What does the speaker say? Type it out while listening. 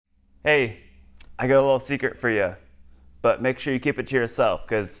Hey, I got a little secret for you, but make sure you keep it to yourself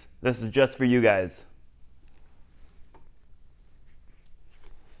because this is just for you guys.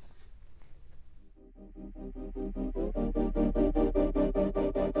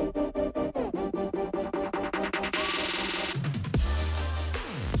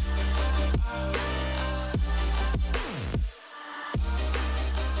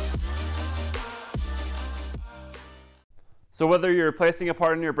 So whether you're replacing a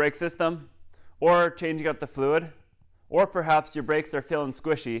part in your brake system or changing out the fluid, or perhaps your brakes are feeling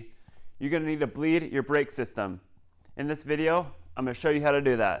squishy, you're going to need to bleed your brake system. In this video, I'm going to show you how to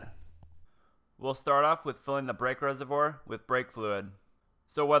do that. We'll start off with filling the brake reservoir with brake fluid.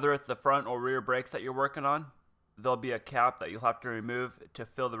 So whether it's the front or rear brakes that you're working on, there'll be a cap that you'll have to remove to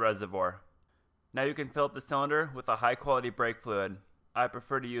fill the reservoir. Now you can fill up the cylinder with a high quality brake fluid. I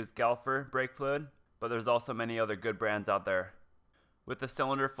prefer to use Galfer brake fluid, but there's also many other good brands out there. With the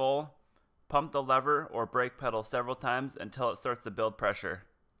cylinder full, pump the lever or brake pedal several times until it starts to build pressure.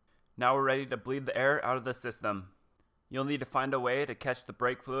 Now we're ready to bleed the air out of the system. You'll need to find a way to catch the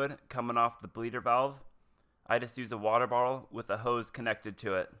brake fluid coming off the bleeder valve. I just use a water bottle with a hose connected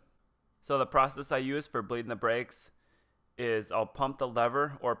to it. So the process I use for bleeding the brakes is I'll pump the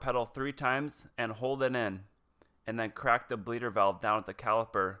lever or pedal 3 times and hold it in, and then crack the bleeder valve down at the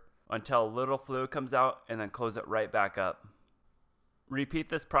caliper until a little fluid comes out, and then close it right back up. Repeat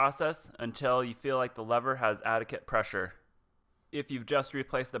this process until you feel like the lever has adequate pressure. If you've just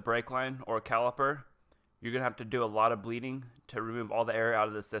replaced the brake line or caliper, you're going to have to do a lot of bleeding to remove all the air out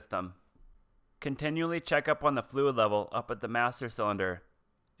of the system. Continually check up on the fluid level up at the master cylinder.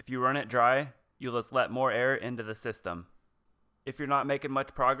 If you run it dry, you'll just let more air into the system. If you're not making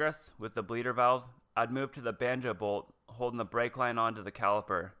much progress with the bleeder valve, I'd move to the banjo bolt holding the brake line onto the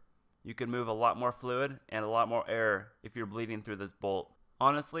caliper. You can move a lot more fluid and a lot more air if you're bleeding through this bolt.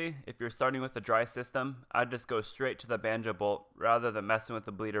 Honestly, if you're starting with a dry system, I'd just go straight to the banjo bolt rather than messing with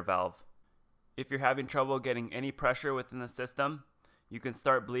the bleeder valve. If you're having trouble getting any pressure within the system, you can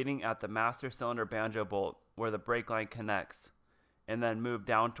start bleeding at the master cylinder banjo bolt where the brake line connects, and then move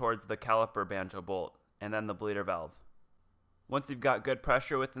down towards the caliper banjo bolt and then the bleeder valve. Once you've got good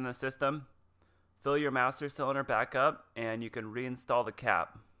pressure within the system, fill your master cylinder back up and you can reinstall the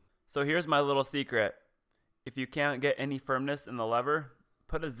cap. So here's my little secret. If you can't get any firmness in the lever,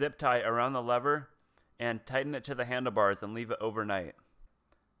 put a zip tie around the lever and tighten it to the handlebars and leave it overnight.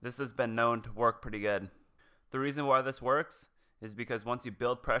 This has been known to work pretty good. The reason why this works is because once you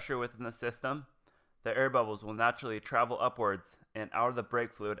build pressure within the system, the air bubbles will naturally travel upwards and out of the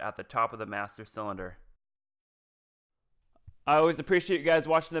brake fluid at the top of the master cylinder. I always appreciate you guys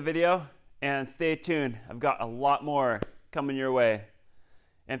watching the video, and stay tuned. I've got a lot more coming your way.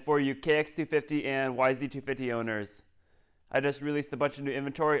 And for you KX250 and YZ250 owners, I just released a bunch of new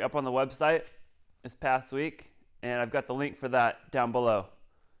inventory up on the website this past week, and I've got the link for that down below.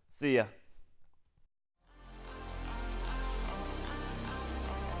 See ya.